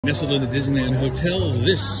Nestled in the Disneyland Hotel,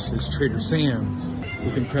 this is Trader Sam's,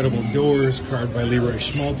 with incredible doors carved by Leroy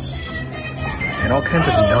Schmaltz. And all kinds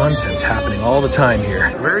of nonsense happening all the time here.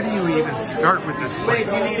 Where do you even start with this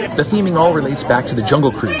place? The theming all relates back to the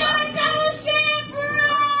Jungle Cruise.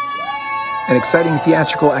 And exciting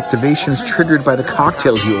theatrical activations triggered by the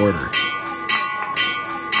cocktails you order.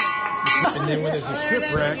 And then when there's a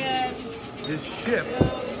shipwreck, this ship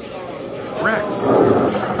wrecks.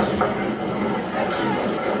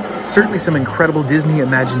 Certainly some incredible Disney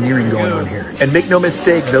Imagineering going on here. And make no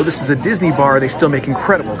mistake, though this is a Disney bar, they still make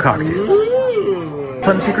incredible cocktails.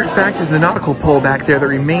 Fun secret fact is the nautical pole back there that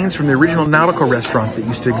remains from the original nautical restaurant that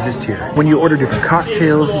used to exist here. When you order different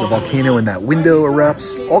cocktails, the volcano in that window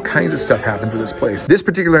erupts, all kinds of stuff happens at this place. This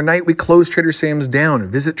particular night, we closed Trader Sam's down.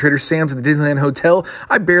 Visit Trader Sam's at the Disneyland Hotel.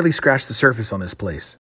 I barely scratched the surface on this place.